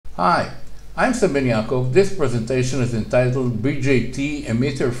Hi, I'm Ben-Yaakov. This presentation is entitled BJT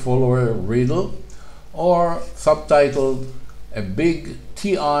Emitter Follower Riddle, or subtitled A Big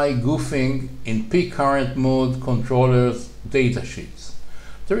TI Goofing in Peak Current Mode Controllers Datasheets.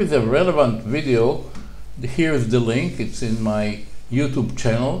 There is a relevant video. Here's the link. It's in my YouTube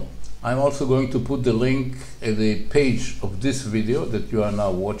channel. I'm also going to put the link at the page of this video that you are now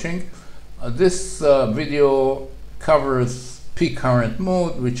watching. This video covers peak current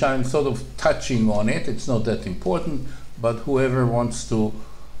mode, which I'm sort of touching on it. It's not that important, but whoever wants to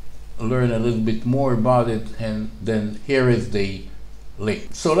learn a little bit more about it, and then here is the link.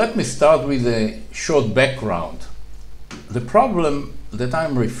 So let me start with a short background. The problem that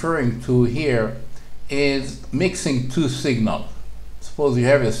I'm referring to here is mixing two signals. Suppose you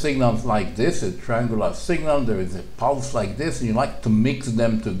have a signal like this, a triangular signal, there is a pulse like this, and you like to mix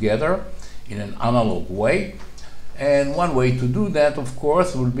them together in an analog way. And one way to do that, of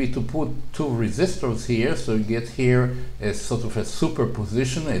course, would be to put two resistors here, so you get here a sort of a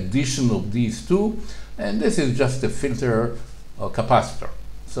superposition, addition of these two, and this is just a filter or capacitor.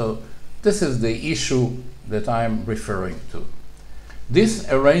 So this is the issue that I'm referring to. This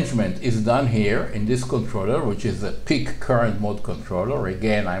arrangement is done here in this controller, which is a peak current mode controller.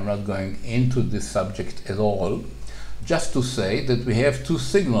 Again, I'm not going into this subject at all, just to say that we have two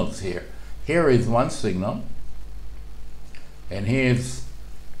signals here. Here is one signal, and here's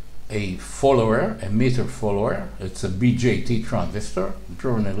a follower, emitter follower. It's a BJT transistor,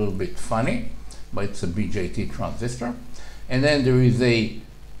 drawn a little bit funny, but it's a BJT transistor. And then there is a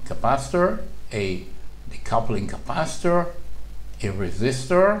capacitor, a decoupling capacitor, a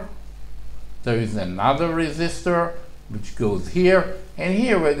resistor. There is another resistor which goes here, and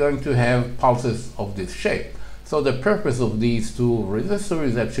here we're going to have pulses of this shape. So the purpose of these two resistors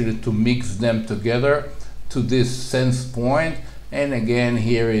is actually to mix them together to this sense point, and again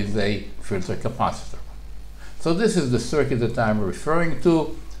here is a filter capacitor. So this is the circuit that I'm referring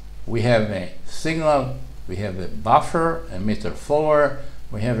to. We have a signal, we have a buffer, emitter follower,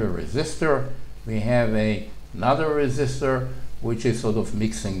 we have a resistor, we have another resistor, which is sort of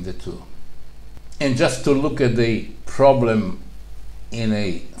mixing the two. And just to look at the problem in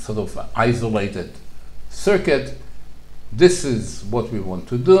a sort of isolated circuit, this is what we want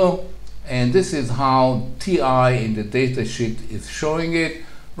to do, and this is how TI in the datasheet is showing it,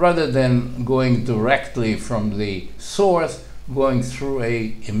 rather than going directly from the source, going through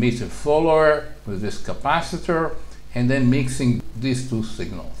a emitter follower with this capacitor, and then mixing these two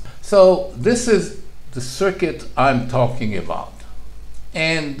signals. So this is the circuit I'm talking about.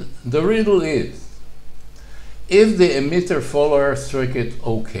 And the riddle is the emitter follower circuit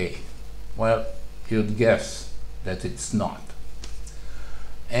okay? Well, you'd guess that it's not.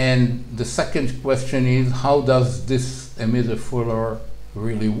 And the second question is, how does this emitter follower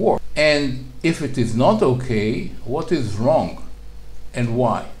really work? And if it is not okay, what is wrong and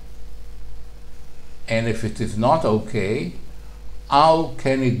why? And if it is not okay, how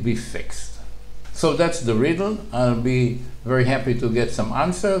can it be fixed? So that's the riddle. I'll be very happy to get some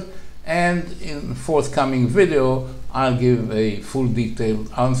answers, and in forthcoming video I'll give a full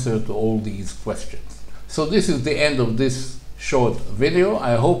detailed answer to all these questions. So this is the end of this short video.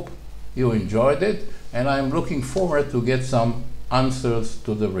 I hope you enjoyed it, and I'm looking forward to get some answers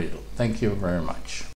to the riddle. Thank you very much.